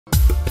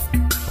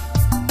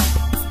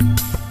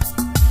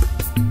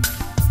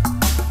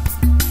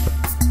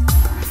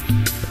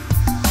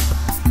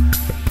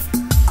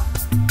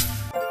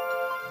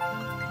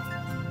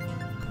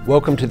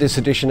Welcome to this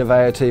edition of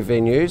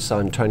ARTV News.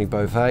 I'm Tony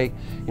Beauvais.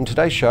 In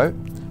today's show,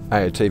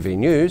 ARTV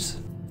News,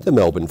 the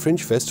Melbourne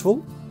Fringe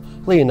Festival,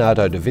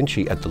 Leonardo da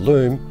Vinci at the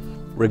Loom,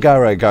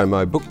 Rugare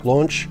Gomo book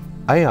launch,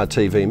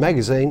 ARTV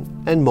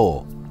magazine and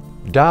more.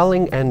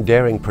 Darling and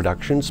Daring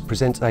Productions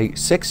presents a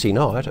sexy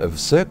night of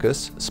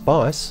circus,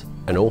 spice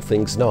and all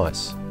things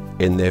nice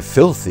in their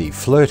filthy,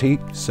 flirty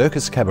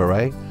circus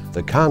cabaret,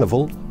 the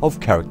Carnival of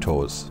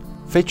Characters.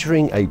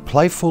 Featuring a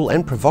playful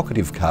and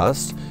provocative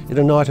cast in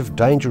a night of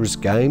dangerous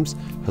games,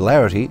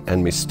 hilarity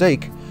and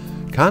mystique,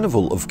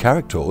 Carnival of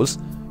Characters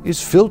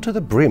is filled to the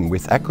brim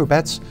with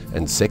acrobats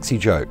and sexy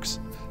jokes.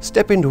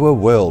 Step into a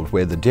world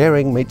where the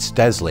daring meets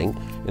dazzling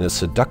in a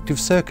seductive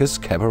circus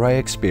cabaret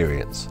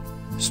experience.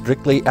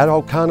 Strictly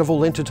adult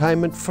carnival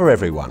entertainment for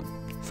everyone.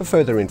 For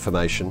further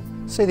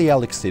information, see the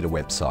Alex Theatre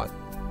website.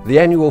 The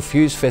annual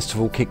Fuse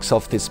Festival kicks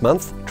off this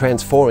month,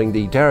 transforming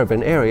the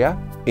Darebin area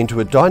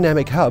into a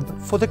dynamic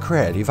hub for the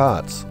creative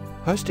arts.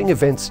 Hosting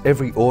events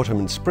every autumn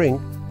and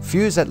spring,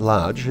 Fuse at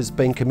Large has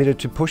been committed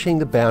to pushing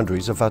the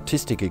boundaries of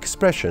artistic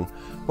expression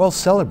while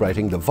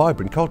celebrating the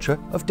vibrant culture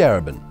of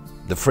Darebin.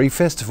 The free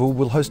festival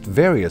will host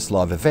various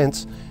live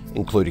events,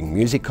 including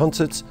music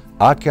concerts,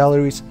 art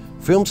galleries,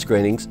 film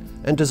screenings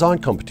and design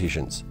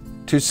competitions.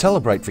 To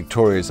celebrate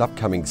Victoria's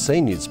upcoming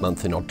Seniors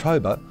Month in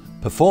October,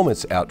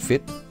 performance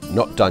outfit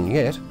Not Done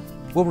Yet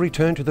will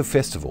return to the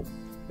festival.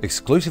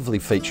 Exclusively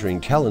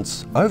featuring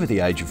talents over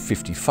the age of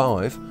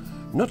 55,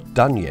 Not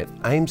Done Yet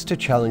aims to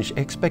challenge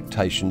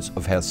expectations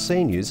of how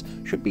seniors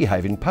should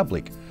behave in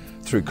public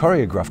through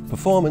choreographed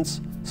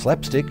performance,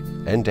 slapstick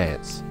and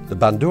dance. The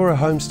Bundoora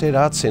Homestead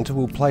Arts Centre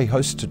will play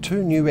host to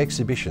 2 new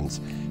exhibitions,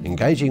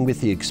 engaging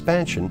with the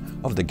expansion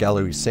of the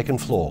gallery's second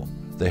floor.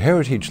 The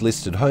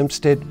heritage-listed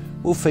homestead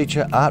will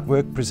feature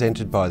artwork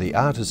presented by the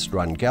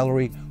artist-run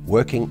gallery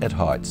Working at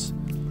Heights.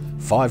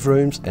 5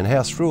 rooms and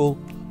house rule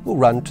will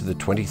run to the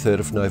 23rd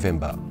of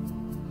November.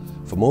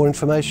 For more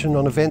information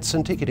on events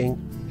and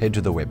ticketing, head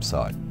to the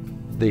website.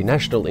 The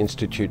National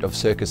Institute of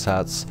Circus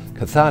Arts'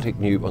 cathartic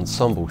new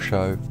ensemble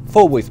show,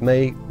 Fall With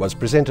Me, was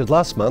presented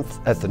last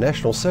month at the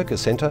National Circus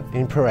Centre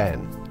in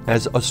Prahran.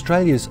 As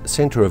Australia's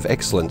Centre of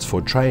Excellence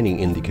for Training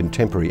in the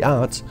Contemporary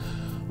Arts,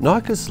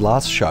 NICA's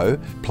last show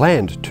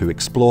planned to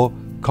explore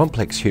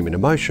complex human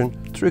emotion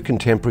through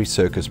contemporary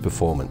circus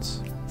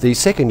performance. The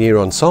second-year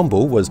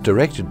ensemble was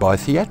directed by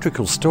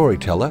theatrical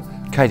storyteller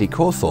Katie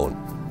Cawthorne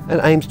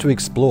and aims to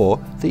explore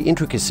the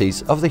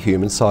intricacies of the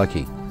human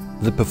psyche.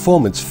 The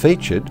performance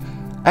featured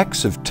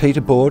acts of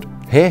teeterboard,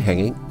 hair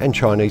hanging and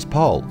Chinese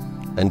pole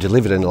and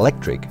delivered an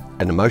electric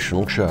and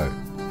emotional show.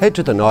 Head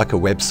to the NICA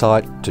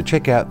website to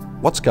check out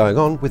what's going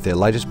on with their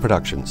latest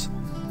productions.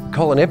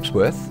 Colin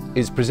Ebsworth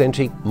is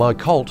presenting My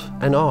Colt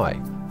and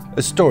I,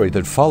 a story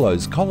that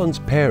follows Colin's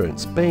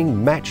parents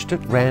being matched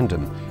at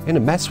random in a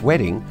mass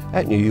wedding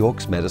at New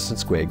York's Madison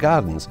Square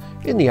Gardens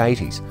in the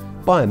 80s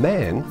by a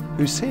man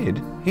who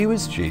said he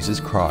was Jesus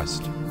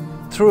Christ.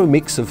 Through a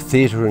mix of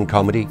theatre and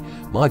comedy,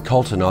 My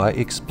Colt and I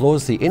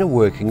explores the inner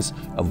workings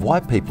of why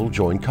people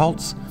join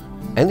cults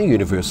and the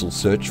universal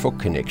search for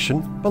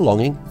connection,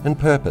 belonging and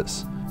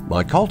purpose.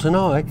 My Colt and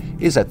I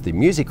is at the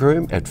Music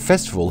Room at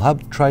Festival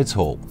Hub Trades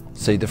Hall.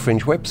 See the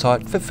Fringe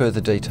website for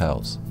further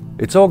details.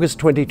 It's August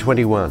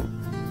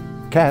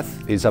 2021.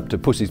 Kath is up to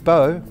Pussy's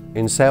Bow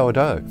in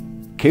Sourdough.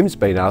 Kim's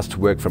been asked to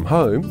work from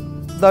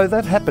home, though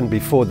that happened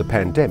before the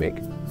pandemic.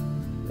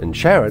 And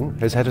Sharon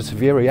has had a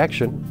severe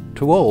reaction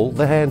to all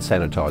the hand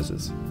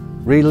sanitisers.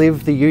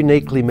 Relive the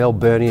uniquely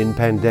Melburnian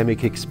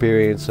pandemic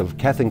experience of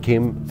Kath and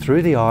Kim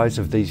through the eyes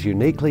of these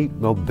uniquely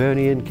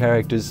Melburnian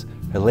characters,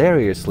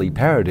 hilariously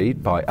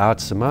parodied by Art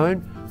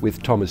Simone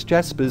with Thomas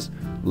Jaspers,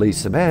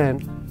 Lisa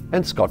Mann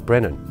and Scott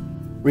Brennan.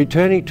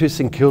 Returning to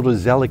St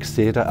Kilda's Alex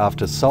Theatre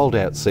after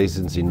sold-out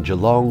seasons in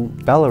Geelong,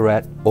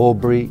 Ballarat,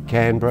 Albury,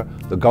 Canberra,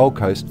 the Gold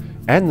Coast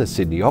and the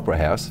Sydney Opera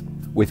House,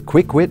 with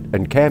quick wit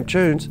and camp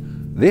tunes,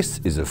 this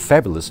is a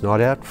fabulous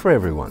night out for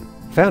everyone.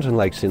 Fountain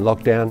Lake's in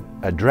lockdown,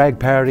 a drag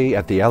parody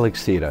at the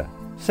Alex Theatre.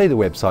 See the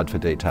website for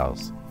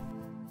details.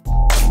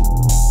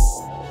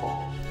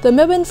 The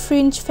Melbourne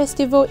Fringe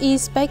Festival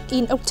is back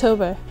in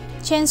October,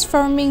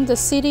 transforming the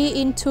city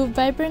into a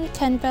vibrant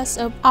canvas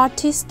of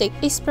artistic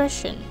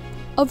expression.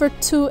 Over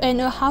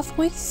 2.5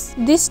 weeks,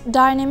 this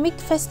dynamic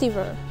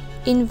festival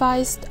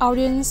invites the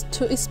audience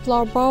to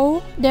explore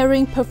bold,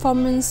 daring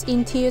performance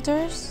in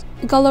theatres,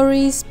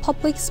 galleries,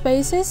 public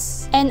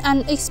spaces, and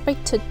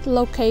unexpected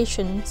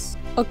locations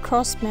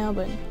across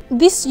Melbourne.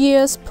 This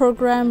year's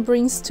program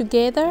brings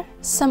together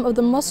some of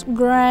the most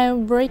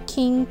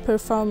groundbreaking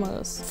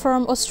performers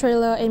from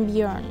Australia and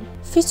beyond,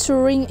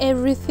 featuring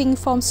everything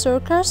from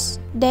circus,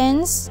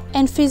 dance,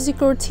 and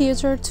physical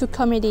theatre to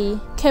comedy,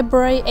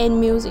 cabaret, and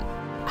music.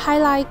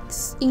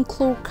 Highlights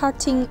include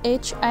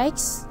cutting-edge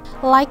acts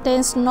like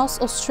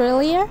Dancenorth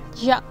Australia,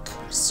 Jack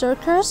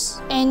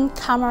Circus, and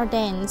Camera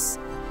Dance.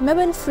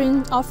 Melbourne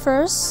Fringe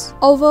offers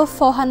over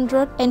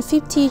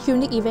 450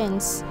 unique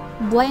events,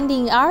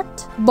 blending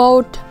art,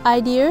 bold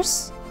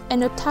ideas,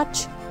 and a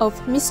touch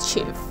of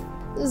mischief.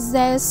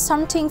 There's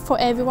something for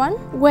everyone,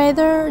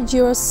 whether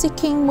you're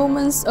seeking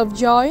moments of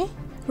joy,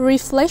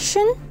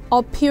 reflection,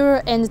 or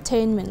pure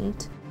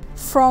entertainment.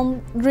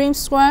 From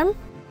Dreamswarm,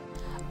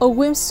 a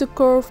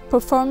whimsical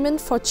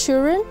performance for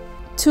children,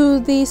 to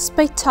the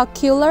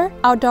spectacular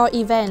outdoor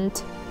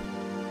event.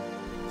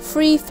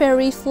 Free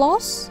fairy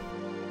floats,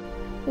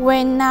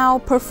 when now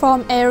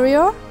perform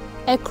aerial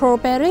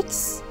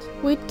acrobatics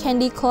with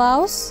candy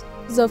clouds,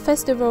 the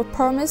festival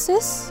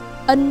promises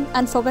an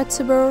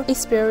unforgettable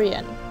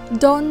experience.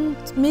 Don't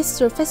miss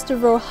the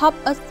festival hub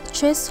at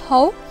Chase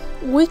Hall,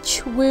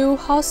 which will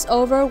host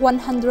over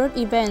 100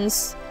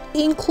 events,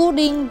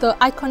 including the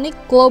iconic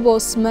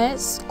Global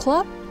Smash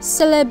Club,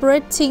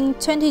 celebrating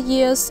 20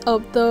 years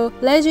of the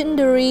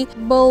legendary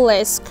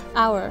Burlesque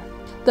Hour.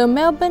 The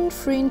Melbourne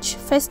Fringe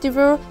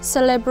Festival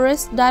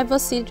celebrates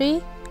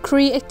diversity,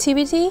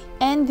 creativity,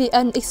 and the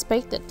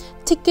unexpected.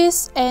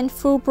 Tickets and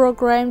full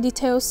program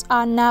details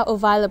are now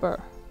available.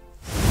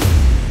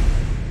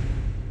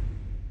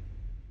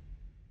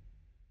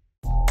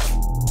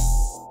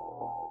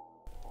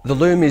 The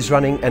Loom is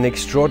running an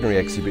extraordinary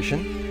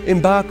exhibition.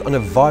 Embark on a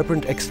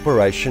vibrant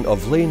exploration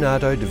of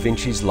Leonardo da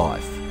Vinci's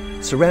life,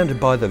 surrounded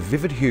by the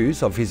vivid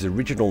hues of his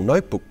original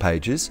notebook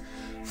pages,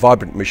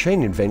 vibrant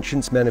machine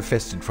inventions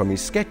manifested from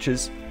his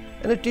sketches,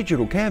 and a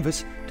digital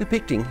canvas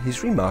depicting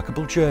his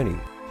remarkable journey.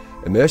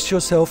 Immerse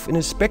yourself in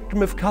a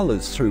spectrum of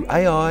colours through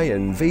AI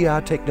and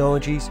VR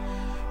technologies,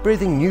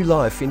 breathing new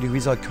life into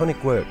his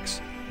iconic works.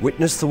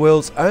 Witness the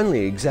world's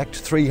only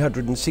exact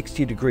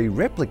 360-degree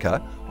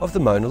replica of the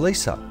Mona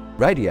Lisa,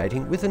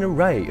 radiating with an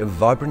array of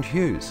vibrant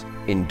hues.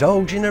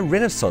 Indulge in a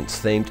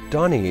Renaissance-themed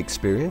dining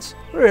experience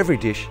where every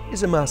dish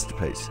is a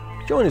masterpiece.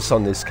 Join us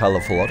on this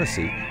colourful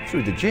odyssey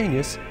through the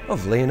genius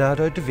of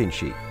Leonardo da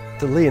Vinci.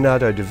 The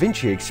Leonardo da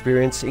Vinci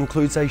experience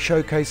includes a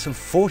showcase of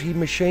 40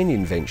 machine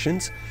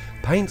inventions,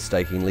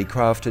 painstakingly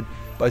crafted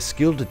by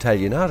skilled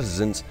Italian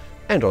artisans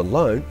and on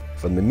loan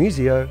from the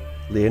Museo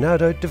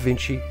Leonardo da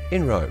Vinci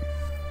in Rome.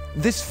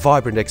 This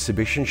vibrant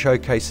exhibition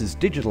showcases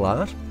digital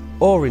art,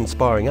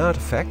 awe-inspiring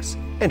artefacts,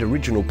 and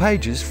original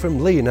pages from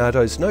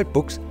Leonardo's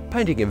notebooks,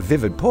 painting a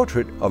vivid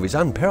portrait of his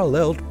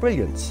unparalleled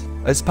brilliance.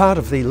 As part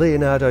of the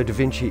Leonardo da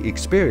Vinci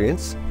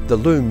experience, the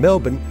Loom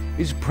Melbourne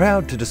is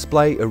proud to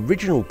display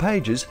original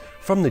pages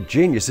from the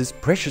genius's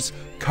precious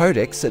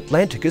Codex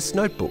Atlanticus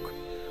notebook,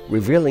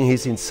 revealing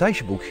his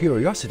insatiable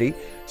curiosity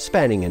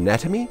spanning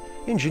anatomy,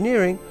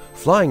 engineering,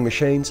 flying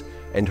machines,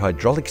 and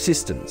hydraulic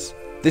systems.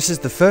 This is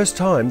the first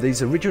time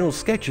these original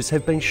sketches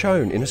have been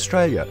shown in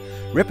Australia,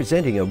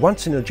 representing a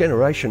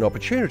once-in-a-generation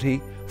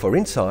opportunity for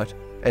insight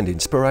and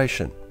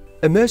inspiration.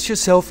 Immerse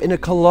yourself in a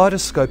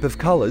kaleidoscope of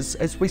colours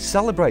as we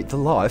celebrate the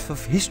life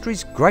of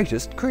history's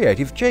greatest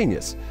creative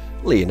genius,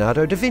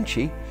 Leonardo da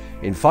Vinci,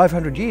 in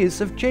 500 years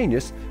of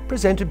genius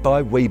presented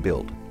by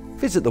WeBuild.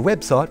 Visit the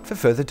website for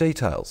further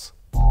details.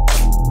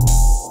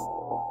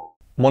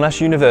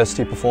 Monash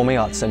University Performing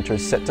Arts Centre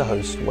is set to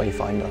host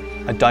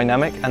Wayfinder, a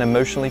dynamic and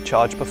emotionally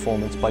charged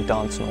performance by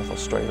Dancenorth,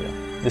 Australia.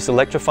 This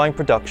electrifying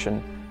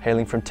production,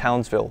 hailing from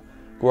Townsville,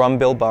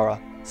 Gurumbil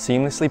Borough,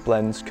 seamlessly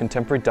blends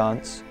contemporary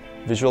dance,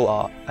 visual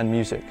art and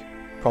music,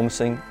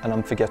 promising an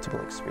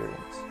unforgettable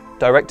experience.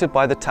 Directed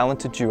by the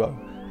talented duo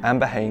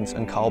Amber Haynes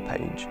and Carl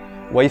Page,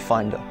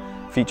 Wayfinder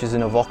features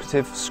an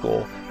evocative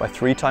score by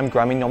three-time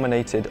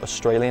Grammy-nominated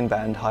Australian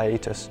band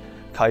Hiatus,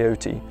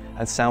 Coyote,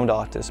 and sound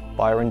artist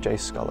Byron J.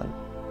 Scullen.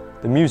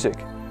 The music,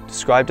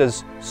 described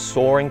as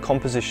soaring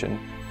composition,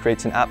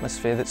 creates an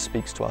atmosphere that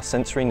speaks to our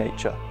sensory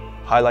nature,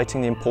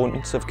 highlighting the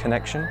importance of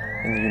connection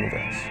in the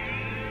universe.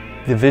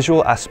 The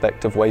visual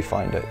aspect of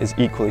Wayfinder is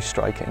equally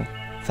striking,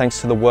 thanks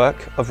to the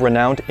work of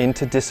renowned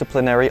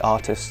interdisciplinary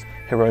artist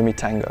Hiromi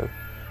Tango,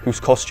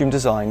 whose costume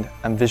design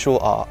and visual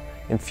art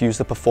infuse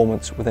the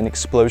performance with an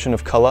explosion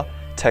of colour,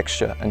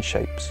 texture and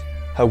shapes.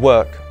 Her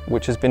work,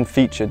 which has been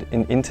featured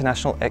in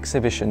international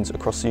exhibitions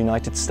across the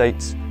United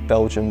States,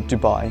 Belgium,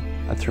 Dubai,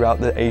 and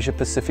throughout the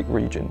Asia-Pacific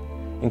region,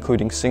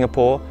 including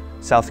Singapore,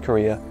 South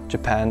Korea,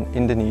 Japan,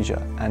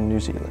 Indonesia, and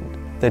New Zealand.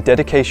 Their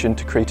dedication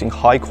to creating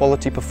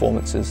high-quality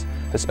performances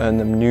has earned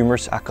them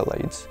numerous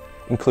accolades,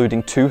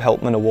 including 2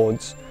 Helpman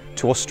Awards,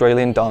 2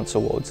 Australian Dance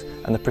Awards,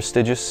 and the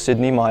prestigious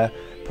Sidney Myer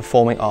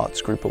Performing Arts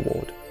Group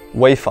Award.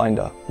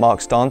 Wayfinder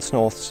marks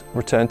Dancenorth's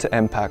return to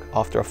MPAC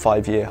after a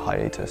 5-year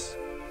hiatus,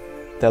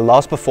 their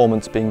last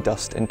performance being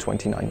Dust in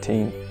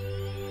 2019.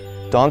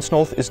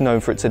 Dancenorth is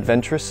known for its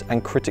adventurous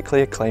and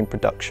critically acclaimed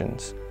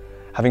productions,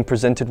 having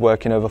presented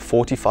work in over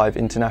 45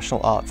 international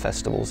art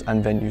festivals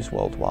and venues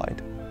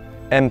worldwide.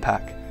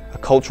 MPAC, a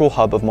cultural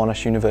hub of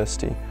Monash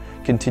University,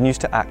 continues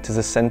to act as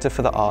a centre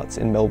for the arts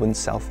in Melbourne's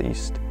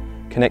southeast,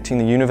 connecting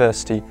the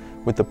university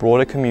with the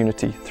broader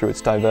community through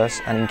its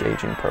diverse and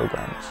engaging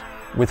programs.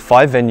 With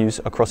 5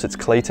 venues across its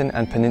Clayton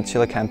and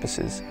Peninsula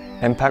campuses,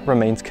 MPAC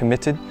remains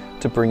committed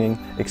to bringing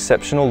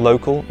exceptional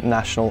local,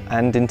 national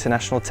and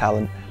international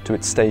talent to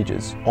its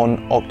stages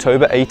on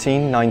October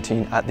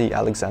 18-19 at the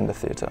Alexander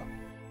Theatre.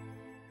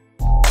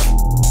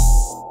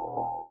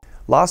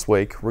 Last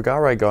week,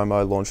 Rugare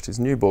Gomo launched his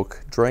new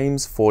book,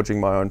 Dreams Forging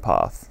My Own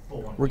Path.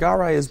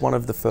 Rugare is one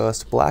of the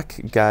first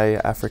black, gay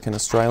African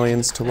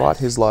Australians to write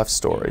his life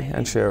story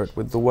and share it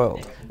with the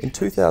world. In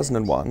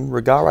 2001,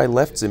 Rugare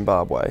left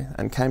Zimbabwe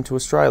and came to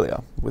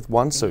Australia with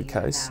one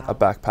suitcase, a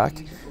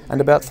backpack, and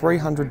about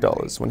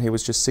 $300 when he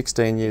was just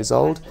 16 years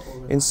old,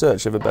 in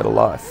search of a better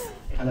life.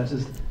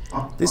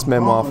 This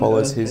memoir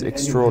follows his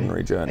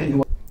extraordinary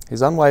journey,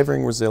 his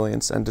unwavering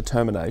resilience and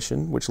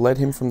determination, which led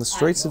him from the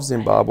streets of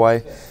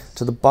Zimbabwe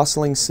to the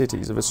bustling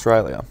cities of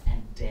Australia.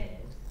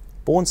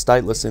 Born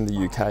stateless in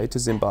the UK to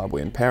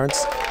Zimbabwean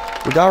parents,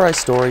 Rugare's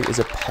story is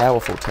a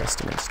powerful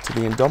testament to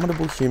the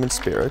indomitable human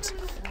spirit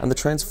and the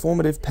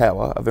transformative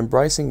power of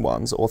embracing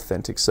one's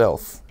authentic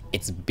self.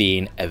 It's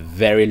been a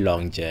very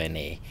long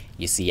journey.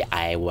 You see,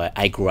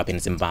 I grew up in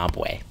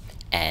Zimbabwe,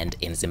 and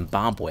in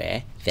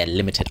Zimbabwe there are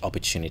limited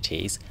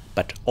opportunities,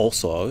 but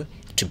also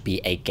to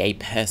be a gay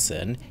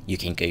person you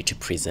can go to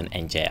prison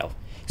and jail.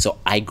 So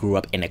I grew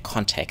up in a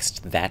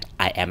context that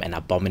I am an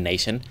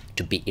abomination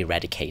to be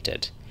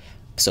eradicated.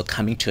 So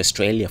coming to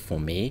Australia for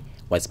me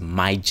was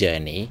my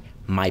journey,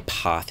 my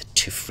path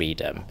to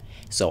freedom.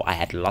 So I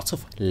had lots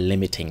of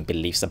limiting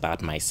beliefs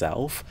about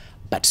myself,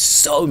 but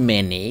so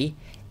many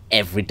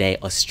everyday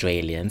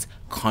Australians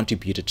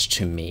contributed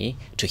to me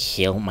to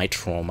heal my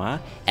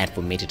trauma and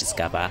for me to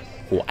discover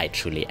who I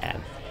truly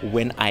am.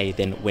 When I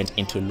then went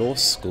into law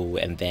school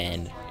and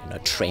then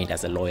trained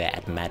as a lawyer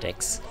at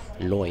Maddox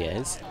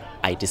Lawyers,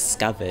 I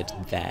discovered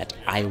that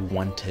I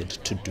wanted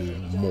to do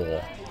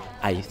more.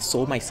 I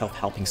saw myself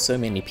helping so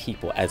many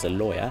people as a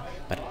lawyer,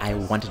 but I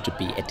wanted to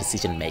be a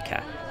decision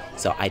maker.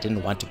 So I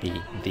didn't want to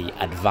be the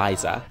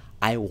advisor.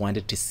 I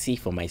wanted to see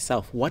for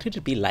myself what it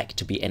would be like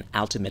to be an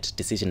ultimate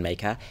decision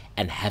maker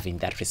and having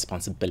that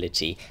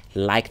responsibility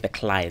like the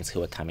clients who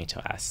were coming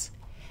to us.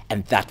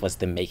 And that was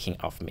the making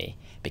of me,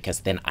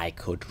 because then I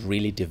could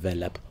really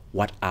develop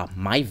what are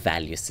my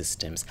value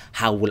systems,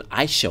 how will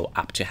I show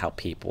up to help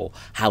people,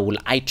 how will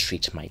I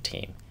treat my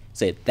team.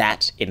 So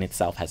that in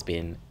itself has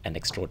been an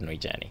extraordinary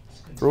journey.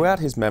 Throughout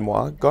his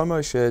memoir,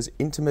 Gomo shares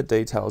intimate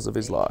details of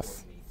his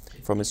life,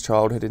 from his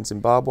childhood in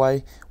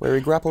Zimbabwe, where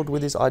he grappled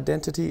with his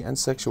identity and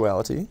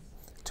sexuality,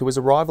 to his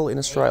arrival in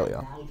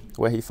Australia,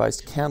 where he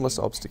faced countless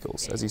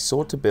obstacles as he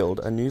sought to build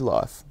a new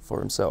life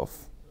for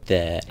himself.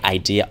 The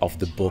idea of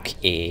the book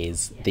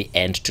is the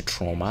end to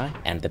trauma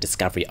and the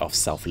discovery of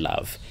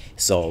self-love.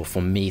 So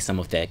for me, some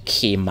of the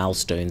key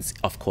milestones,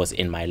 of course,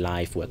 in my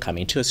life were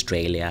coming to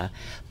Australia,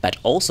 but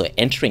also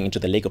entering into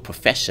the legal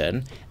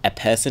profession. A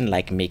person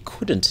like me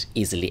couldn't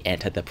easily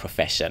enter the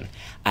profession.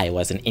 I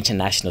was an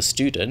international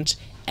student,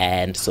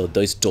 and so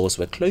those doors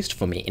were closed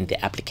for me in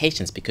the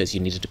applications because you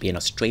needed to be an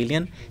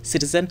Australian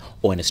citizen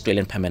or an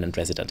Australian permanent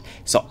resident.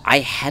 So I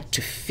had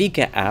to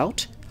figure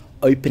out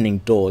opening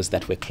doors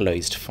that were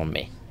closed for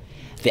me.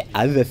 The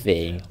other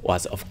thing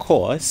was, of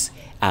course,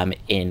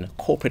 in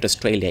corporate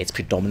Australia, it's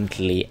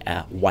predominantly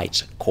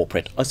white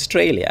corporate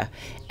Australia,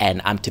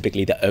 and I'm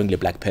typically the only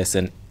black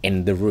person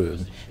in the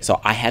room.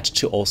 So I had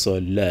to also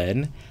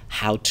learn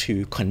how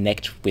to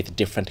connect with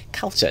different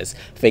cultures.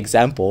 For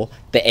example,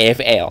 the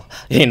AFL,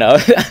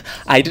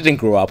 I didn't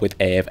grow up with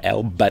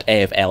AFL, but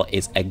AFL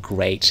is a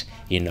great,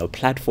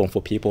 platform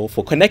for people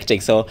for connecting.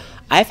 So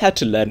I've had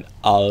to learn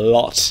a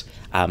lot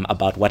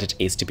about what it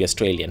is to be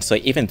Australian. So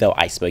even though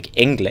I spoke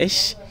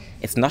English,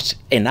 it's not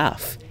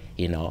enough,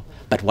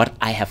 But what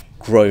I have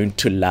grown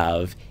to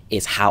love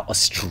is how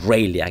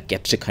Australia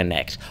gets to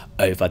connect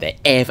over the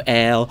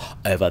AFL,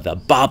 over the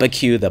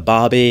barbecue, the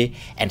Barbie.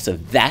 And so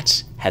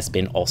that has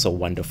been also a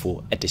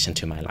wonderful addition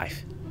to my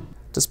life.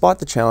 Despite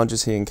the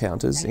challenges he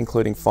encounters,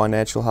 including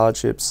financial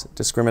hardships,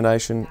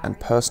 discrimination, and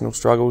personal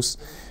struggles,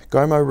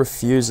 Gomo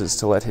refuses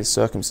to let his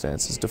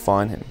circumstances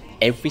define him.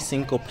 Every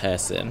single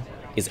person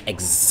is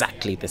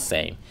exactly the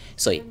same.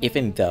 So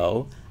even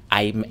though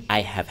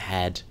I have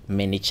had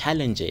many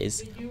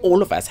challenges,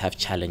 all of us have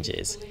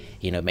challenges.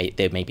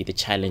 There may be the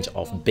challenge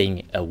of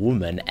being a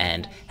woman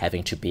and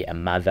having to be a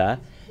mother,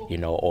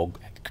 or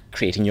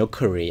creating your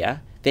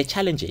career. There are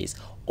challenges.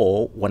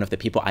 Or one of the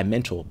people I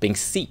mentor, being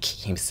Sikh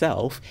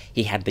himself,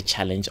 he had the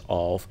challenge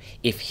of,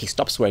 if he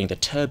stops wearing the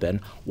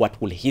turban,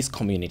 what will his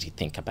community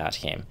think about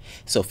him?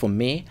 So for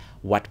me,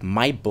 what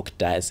my book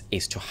does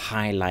is to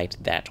highlight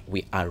that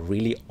we are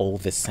really all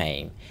the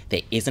same.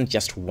 There isn't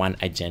just one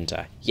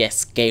agenda.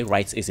 Yes, gay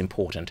rights is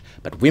important,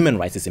 but women's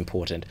rights is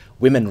important.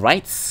 Women's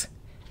rights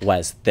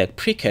was the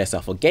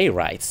precursor for gay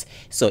rights.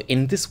 So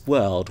in this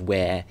world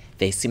where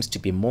there seems to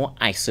be more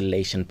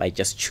isolation by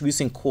just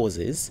choosing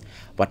causes,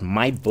 what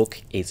my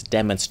book is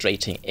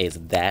demonstrating is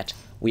that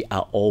we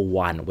are all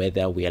one,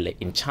 whether we are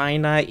in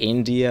China,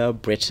 India,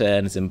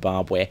 Britain,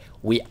 Zimbabwe,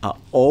 we are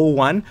all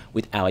one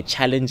with our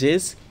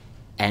challenges,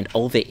 and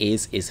all there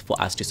is for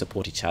us to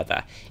support each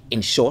other.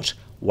 In short,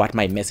 what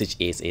my message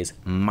is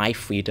my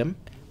freedom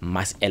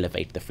must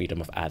elevate the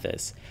freedom of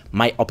others.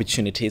 My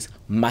opportunities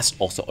must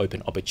also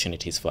open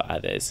opportunities for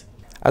others.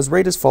 As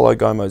readers follow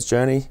Gomo's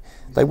journey,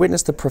 they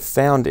witness the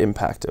profound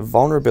impact of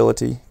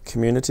vulnerability,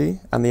 community,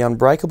 and the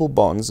unbreakable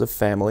bonds of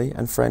family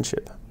and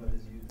friendship.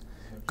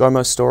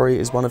 Gomo's story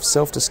is one of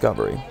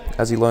self-discovery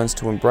as he learns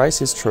to embrace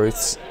his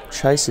truths,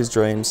 chase his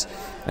dreams,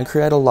 and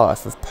create a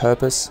life of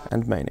purpose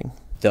and meaning.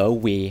 Though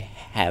we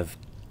have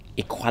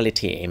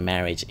equality in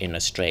marriage in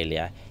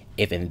Australia,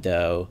 even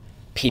though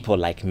people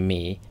like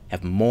me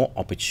have more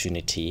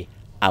opportunity,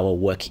 our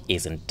work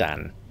isn't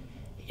done.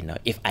 You know,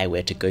 if I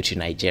were to go to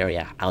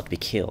Nigeria, I would be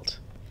killed.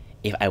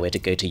 If I were to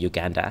go to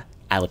Uganda,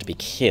 I would be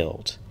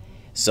killed.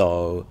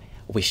 So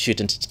we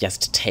shouldn't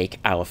just take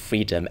our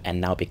freedom and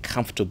now be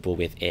comfortable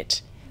with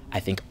it. I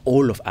think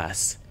all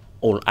us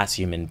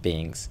human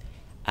beings,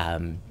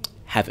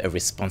 have a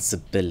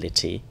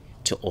responsibility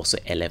to also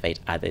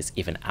elevate others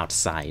even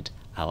outside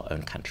our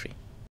own country.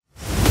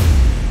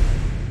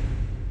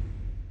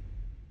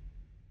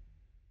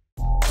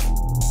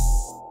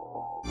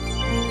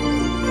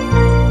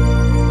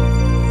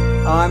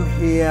 I'm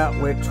here,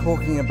 we're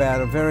talking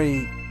about a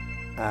very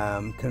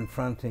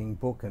confronting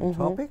book and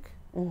topic.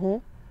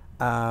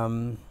 But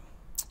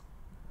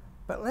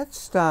let's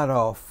start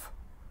off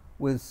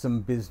with some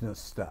business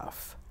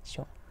stuff.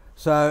 Sure.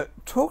 So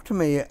talk to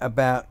me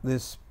about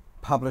this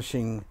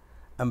publishing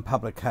and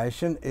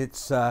publication.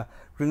 It's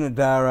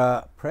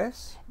Grinadara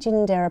Press?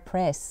 Grinadara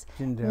Press.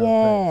 Grinadara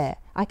yeah, Press.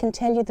 I can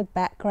tell you the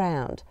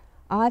background.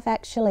 I've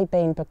actually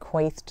been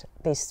bequeathed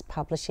this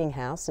publishing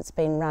house. It's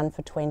been run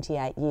for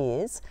 28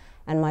 years,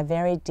 and my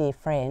very dear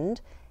friend,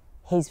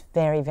 he's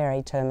very,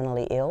 very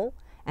terminally ill,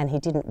 and he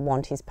didn't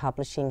want his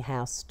publishing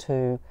house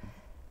to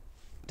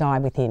die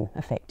with him,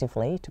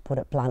 effectively, to put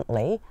it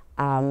bluntly.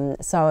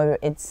 So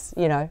it's,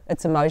 you know,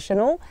 it's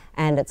emotional,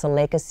 and it's a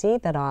legacy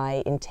that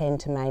I intend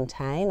to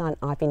maintain.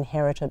 I've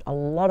inherited a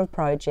lot of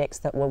projects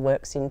that were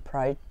works in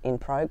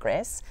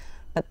progress,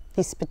 but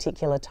this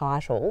particular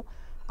title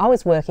I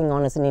was working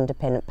on as an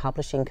independent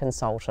publishing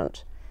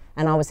consultant,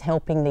 and I was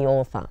helping the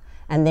author.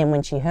 And then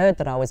when she heard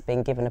that I was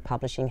being given a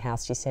publishing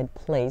house, she said,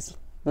 please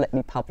let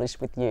me publish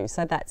with you.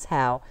 So that's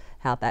how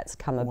that's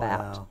come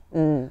about.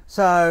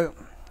 So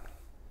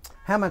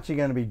how much are you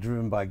going to be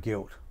driven by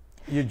guilt?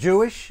 You're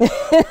Jewish.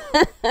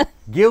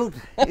 Guilt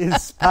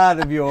is part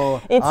of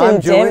your... It's I'm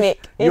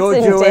endemic. Jewish, you're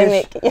it's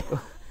endemic. Jewish.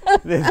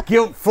 There's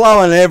guilt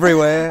flowing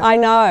everywhere. I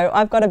know.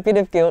 I've got a bit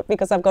of guilt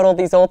because I've got all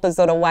these authors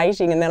that are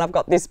waiting, and then I've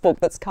got this book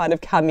that's kind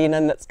of come in,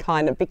 and that's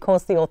kind of,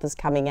 because the author's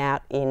coming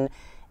out in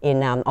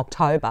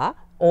October,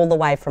 all the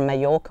way from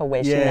Mallorca,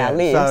 where she now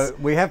lives. So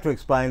we have to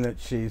explain that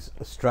she's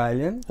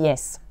Australian.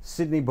 Yes.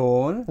 Sydney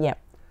born. Yep.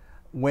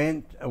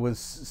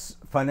 Was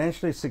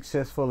financially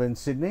successful in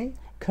Sydney.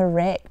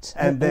 Correct.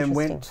 And then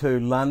went to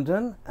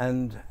London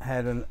and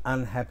had an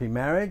unhappy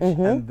marriage,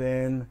 and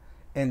then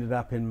ended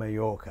up in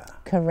Mallorca.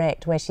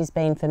 Correct, where she's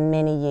been for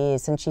many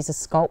years, and she's a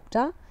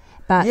sculptor.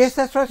 But yes,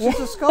 that's right, she's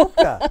a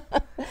sculptor.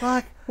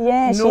 Like,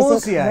 yeah,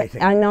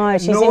 nauseating. I know,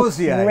 she's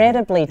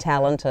incredibly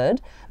talented.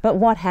 But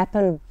what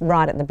happened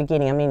right at the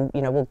beginning, I mean,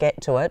 you know, we'll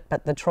get to it,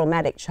 but the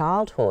traumatic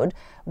childhood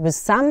was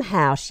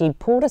somehow she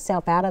pulled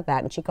herself out of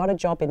that, and she got a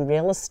job in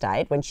real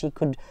estate when she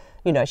could,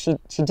 you know, she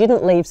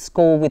didn't leave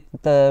school with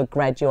the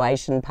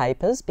graduation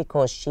papers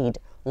because she'd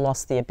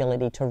lost the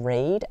ability to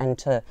read and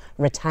to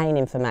retain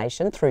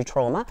information through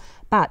trauma.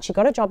 But she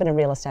got a job in a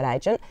real estate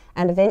agent,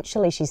 and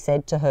eventually she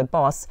said to her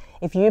boss,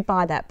 if you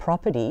buy that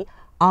property,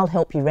 I'll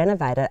help you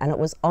renovate it. And it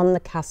was on the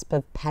cusp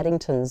of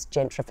Paddington's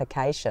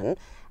gentrification.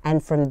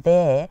 And from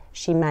there,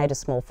 she made a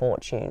small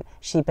fortune.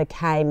 She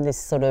became this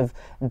sort of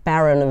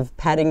Baron of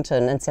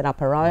Paddington and set up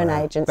her own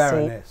agency.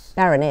 Baroness.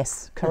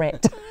 Baroness,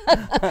 correct.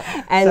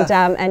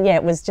 And yeah,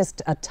 it was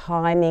just a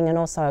timing and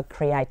also a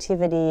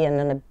creativity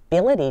and an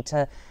ability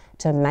to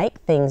make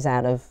things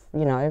out of,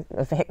 you know,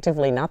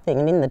 effectively nothing.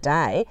 And in the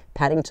day,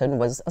 Paddington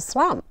was a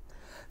slum.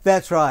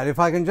 That's right. If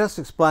I can just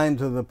explain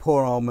to the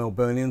poor old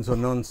Melburnians or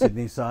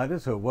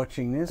non-Sydney-siders who are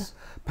watching this,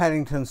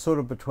 Paddington's sort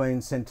of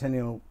between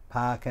Centennial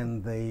Park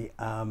and the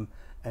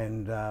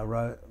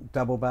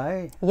Double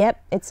Bay.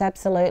 Yep, it's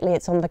absolutely.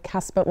 It's on the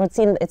cusp. But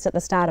it's at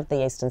the start of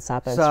the eastern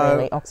suburbs, so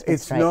really. Oxford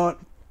Street.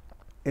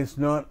 It's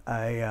not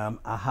a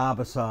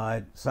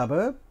harbourside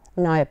suburb.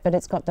 No, but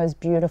it's got those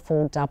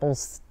beautiful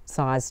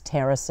double-sized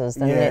terraces.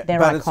 And Yeah, they're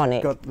but iconic.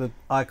 It's got the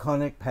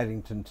iconic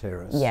Paddington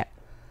Terrace. Yep.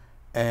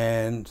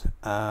 And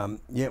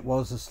yeah, it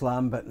was a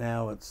slum, but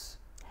now it's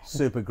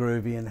super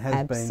groovy and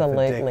has been for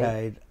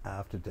decade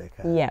after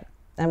decade. Yeah,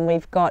 and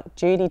we've got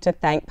Judy to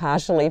thank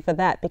partially for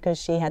that,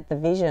 because she had the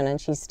vision and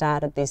she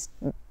started this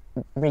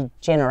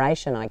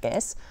regeneration, I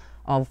guess,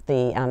 of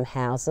the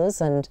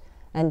houses, and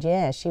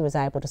yeah, she was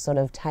able to sort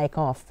of take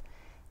off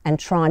and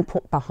try and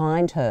put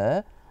behind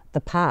her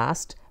the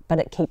past, but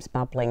it keeps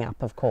bubbling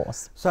up, of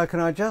course. So can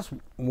I just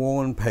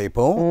warn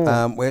people,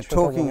 we're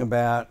talking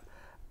about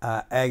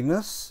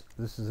Agnes.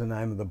 This is the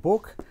name of the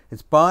book.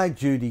 It's by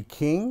Judy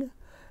King.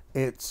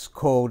 It's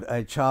called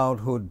A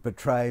Childhood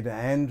Betrayed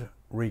and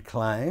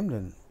Reclaimed,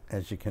 and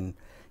as you can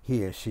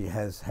hear, she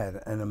has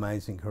had an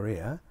amazing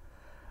career.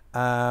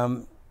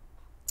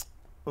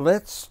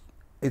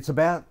 It's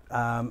about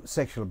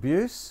sexual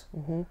abuse.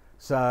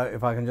 So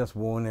if I can just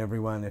warn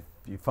everyone, if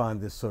you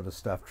find this sort of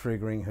stuff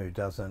triggering, who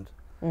doesn't,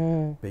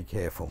 be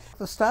careful.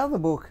 The start of the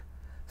book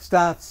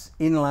starts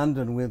in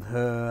London with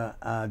her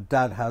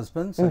dud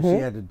husband. So she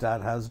had a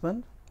dud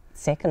husband.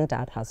 Second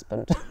dud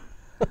husband.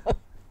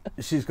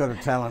 She's got a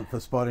talent for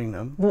spotting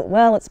them.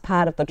 Well, it's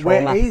part of the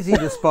trauma. We're easy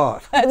to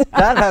spot.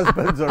 Dud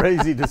husbands are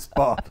easy to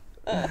spot.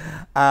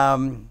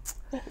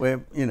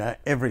 Where, you know,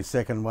 every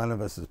second one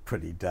of us is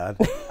pretty dud.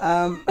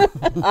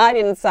 I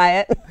didn't say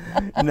it.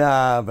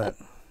 No, but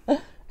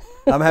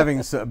I'm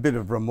having a bit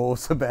of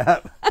remorse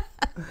about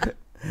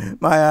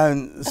my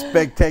own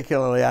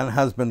spectacularly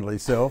unhusbandly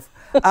self.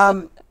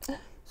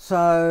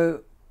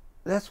 So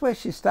that's where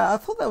she started. I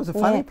thought that was a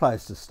funny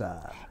place to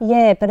start.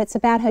 Yeah, but it's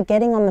about her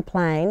getting on the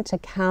plane to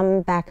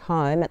come back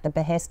home at the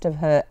behest of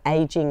her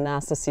ageing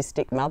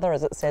narcissistic mother,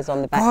 as it says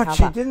on the back cover. God,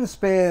 she didn't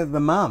spare the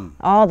mum.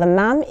 Oh, the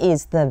mum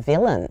is the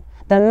villain.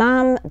 The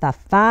mum, the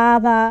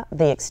father,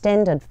 the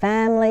extended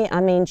family. I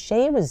mean,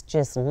 she was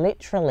just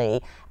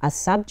literally a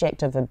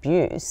subject of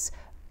abuse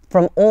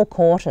from all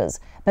quarters.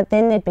 But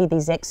then there'd be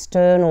these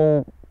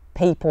external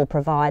people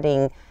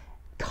providing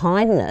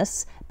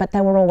kindness, but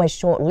they were always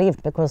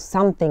short-lived because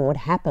something would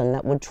happen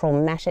that would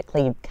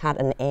traumatically cut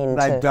an end.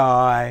 They'd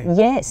die.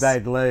 Yes.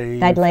 They'd leave.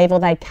 They'd leave, or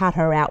they'd cut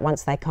her out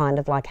once they kind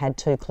of like had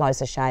too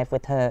close a shave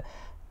with her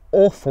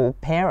awful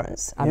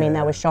parents. I mean,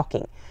 they were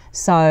shocking.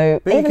 So,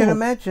 but you can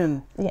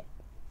imagine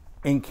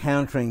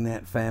encountering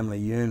that family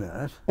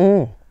unit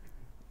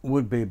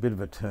would be a bit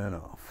of a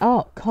turn-off.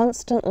 Oh,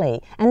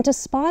 constantly. And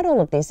despite all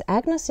of this,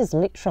 Agnes is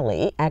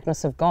literally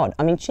Agnes of God.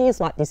 I mean, she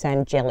is like this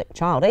angelic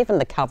child. Even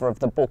the cover of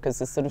the book is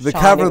this sort of the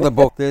cover of the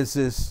book, there's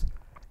this,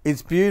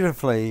 it's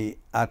beautifully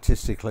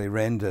artistically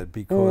rendered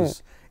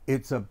because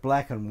it's a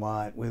black and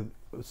white with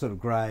sort of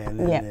grey, and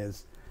then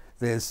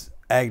there's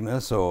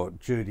Agnes or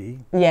Judy.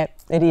 Yep,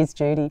 it is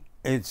Judy.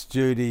 It's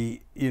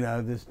Judy, you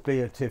know, this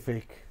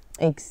beatific.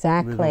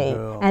 Exactly,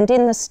 and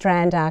in the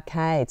Strand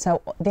Arcade.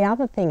 So the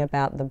other thing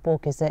about the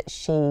book is that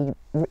she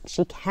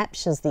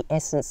captures the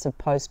essence of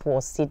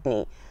post-war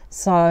Sydney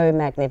so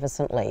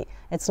magnificently.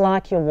 It's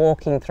like you're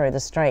walking through the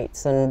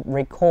streets and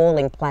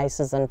recalling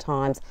places and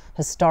times,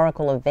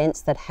 historical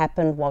events that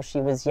happened while she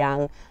was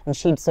young, and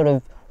she'd sort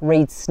of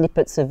read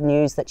snippets of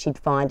news that she'd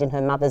find in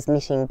her mother's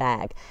knitting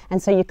bag.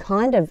 And so you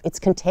kind of, it's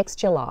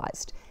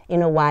contextualised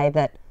in a way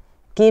that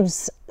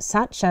gives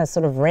such a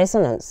sort of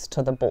resonance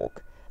to the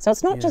book. So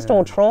it's not just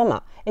all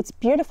trauma, it's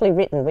beautifully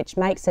written, which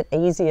makes it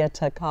easier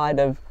to kind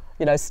of,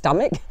 you know,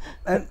 stomach.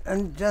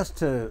 And just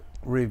to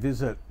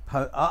revisit,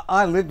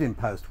 I lived in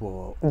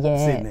post-war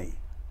Sydney.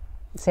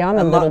 See, I'm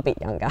a little bit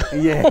younger.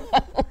 Yeah,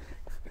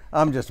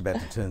 I'm just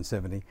about to turn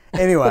 70.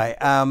 Anyway,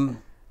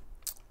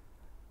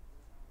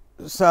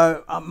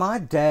 so my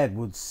dad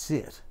would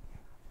sit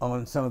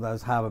on some of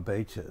those harbour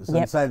beaches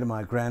and say to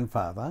my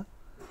grandfather,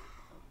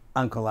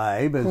 Uncle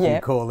Abe, as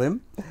you call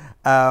him,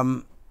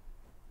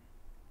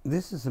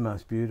 this is the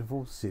most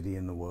beautiful city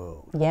in the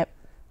world. Yep.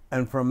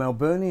 And for a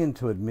Melburnian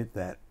to admit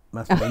that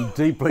must have been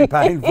deeply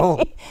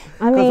painful.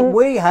 I mean,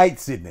 we hate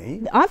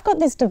Sydney. I've got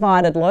this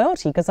divided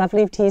loyalty because I've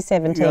lived here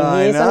 17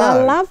 years and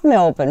I love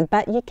Melbourne,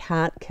 but you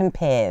can't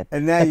compare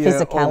and now the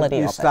physicality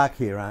you're of stuck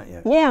here, aren't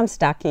you? Yeah, I'm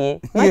stuck here.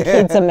 My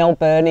kids are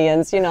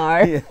Melburnians, you know.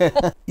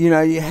 Yeah. You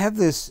know, you have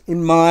this,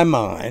 in my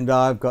mind,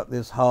 I've got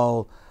this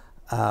whole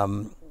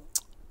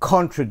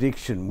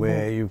contradiction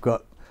where you've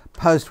got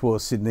post-war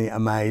Sydney,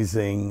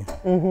 amazing,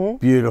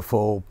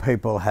 beautiful.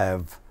 People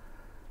have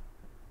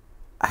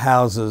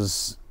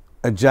houses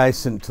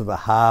adjacent to the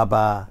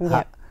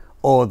harbour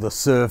or the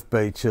surf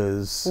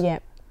beaches.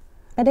 Yep.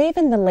 But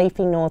even the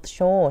leafy North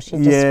Shore, she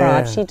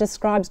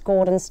describes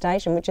Gordon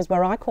Station, which is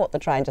where I caught the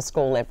train to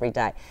school every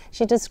day.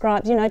 She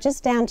describes, you know,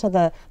 just down to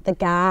the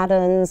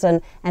gardens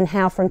and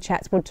how from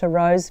Chatswood to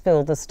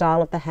Roseville, the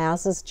style of the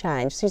houses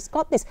changed. She's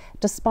got this,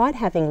 despite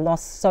having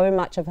lost so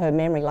much of her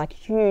memory, like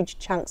huge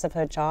chunks of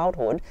her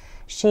childhood,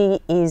 she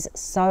is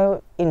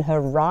so, in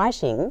her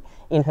writing,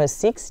 in her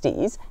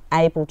 60s,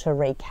 able to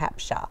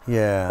recapture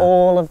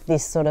all of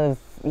this sort of,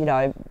 you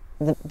know,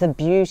 the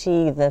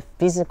beauty, the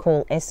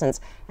physical essence,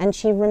 and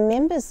she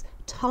remembers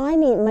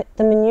the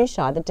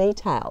minutiae, the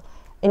detail,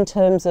 in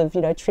terms of,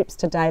 you know, trips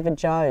to David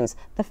Jones,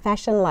 the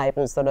fashion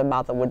labels that her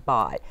mother would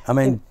buy. I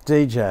mean,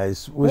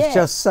 DJs was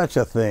just such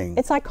a thing.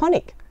 It's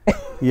iconic.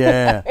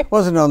 Yeah.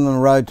 Wasn't it on the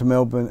road to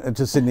Melbourne,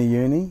 to Sydney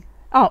Uni?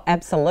 Oh,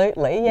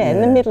 absolutely,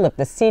 in the middle of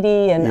the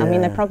city, and I mean,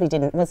 they probably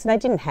didn't, well, so they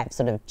didn't have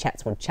sort of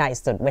Chatswood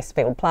Chase and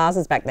Westfield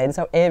plazas back then,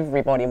 so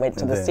everybody went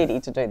to the city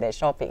to do their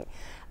shopping.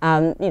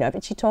 You know,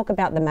 but she talked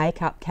about the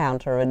makeup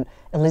counter and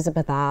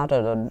Elizabeth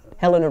Arden and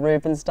Helena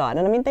Rubinstein,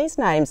 and I mean, these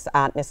names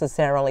aren't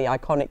necessarily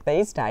iconic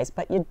these days,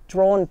 but you're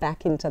drawn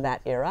back into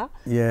that era.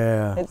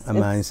 Yeah, it's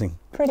amazing.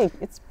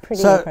 It's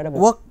pretty so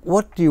incredible.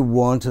 What do you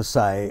want to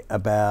say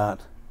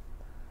about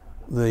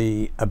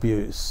the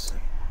abuse?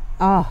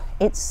 Oh,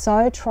 it's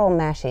so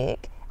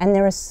traumatic, and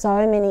there are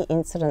so many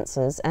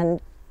incidences, and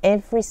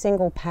every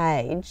single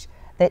page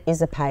that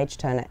is a page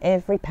turner.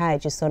 Every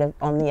page is sort of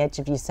on the edge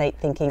of your seat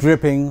thinking...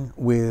 Dripping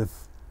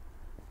with...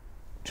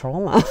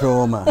 trauma.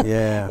 Trauma,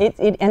 yeah.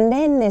 And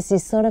then there's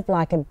this sort of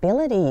like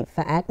ability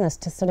for Agnes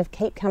to sort of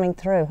keep coming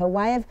through. Her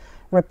way of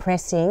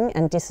repressing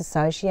and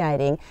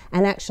disassociating,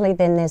 and actually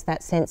then there's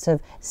that sense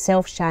of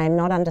self-shame,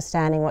 not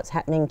understanding what's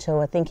happening to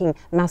her, thinking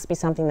must be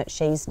something that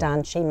she's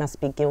done, she must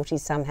be guilty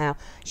somehow.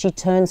 She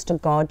turns to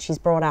God. She's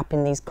brought up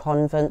in these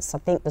convents. I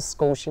think the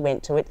school she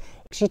went to,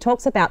 she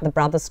talks about the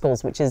brother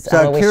schools, which is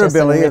so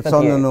Kirribilli, it's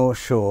on the North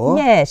Shore.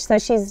 Yeah, so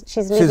she's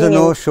a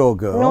North Shore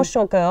girl. North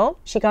Shore girl.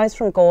 She goes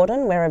from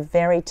Gordon, where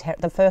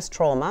the first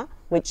trauma,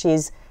 which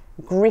is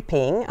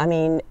gripping, I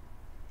mean,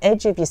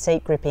 edge of your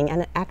seat gripping,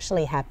 and it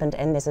actually happened,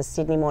 and there's a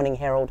Sydney Morning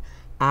Herald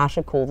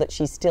article that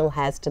she still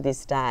has to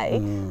this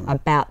day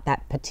about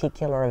that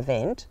particular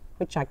event,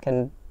 which I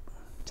can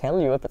tell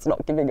you if it's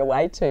not giving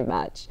away too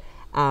much.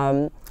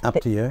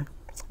 Up to you.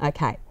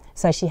 Okay,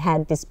 so she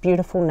had this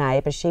beautiful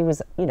neighbour. She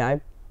was, you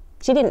know,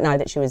 she didn't know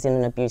that she was in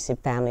an abusive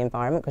family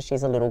environment because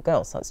she's a little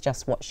girl, so it's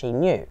just what she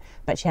knew.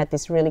 But she had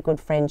this really good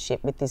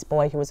friendship with this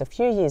boy who was a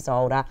few years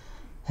older.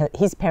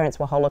 His parents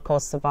were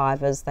Holocaust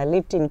survivors. They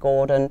lived in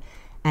Gordon,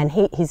 and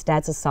his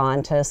dad's a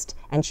scientist,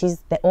 and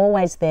they're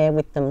always there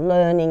with them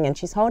learning, and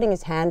she's holding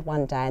his hand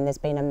one day, and there's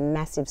been a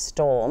massive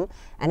storm,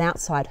 and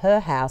outside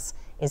her house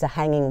is a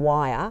hanging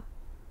wire.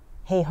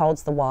 He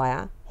holds the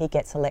wire, he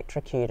gets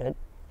electrocuted,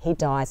 he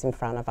dies in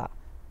front of her.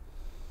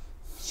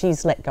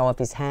 She's let go of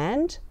his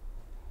hand,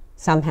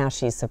 somehow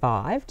she's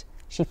survived.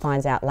 She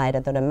finds out later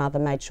that her mother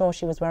made sure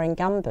she was wearing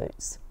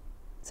gumboots.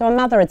 So her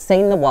mother had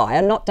seen the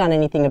wire, not done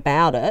anything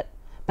about it,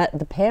 but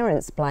the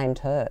parents blamed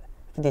her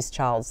for this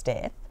child's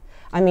death.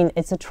 I mean,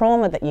 it's a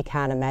trauma that you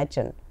can't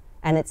imagine,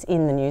 and it's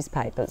in the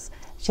newspapers.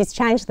 She's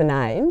changed the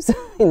names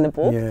in the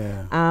book,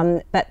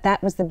 but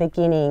that was the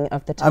beginning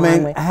of the time. I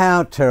mean,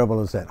 how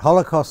terrible is that?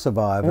 Holocaust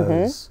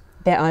survivors.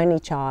 Their only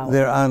child.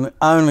 Their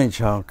only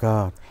child,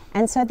 God.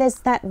 And so there's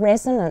that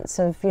resonance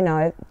of, you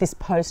know, this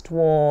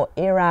post-war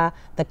era,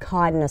 the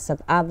kindness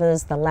of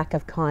others, the lack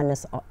of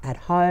kindness at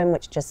home,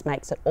 which just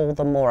makes it all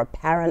the more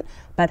apparent,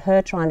 but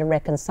her trying to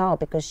reconcile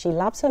because she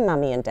loves her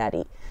mummy and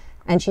daddy,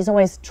 and she's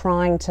always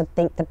trying to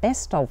think the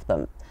best of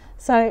them.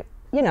 So,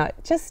 you know,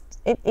 just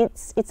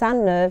it's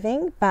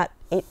unnerving, but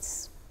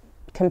it's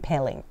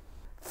compelling.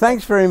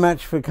 Thanks very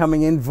much for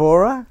coming in,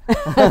 Vora.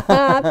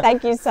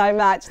 Thank you so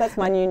much. That's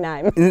my new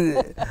name.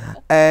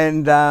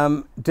 And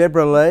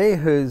Deborah Lee,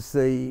 who's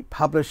the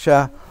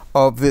publisher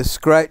of this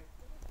great,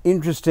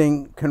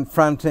 interesting,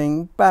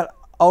 confronting, but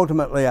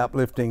ultimately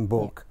uplifting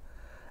book,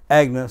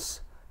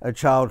 Agnes, A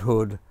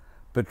Childhood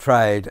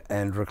Betrayed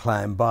and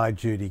Reclaimed by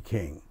Judy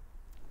King.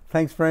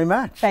 Thanks very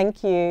much.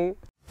 Thank you.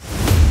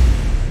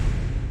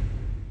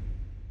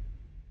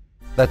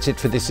 That's it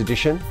for this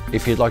edition.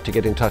 If you'd like to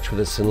get in touch with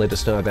us and let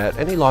us know about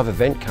any live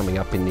event coming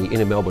up in the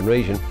inner Melbourne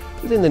region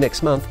within the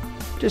next month,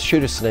 just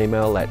shoot us an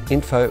email at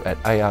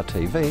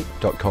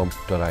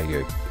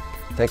info@artv.com.au.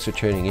 Thanks for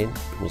tuning in.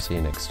 We'll see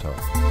you next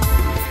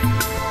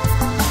time.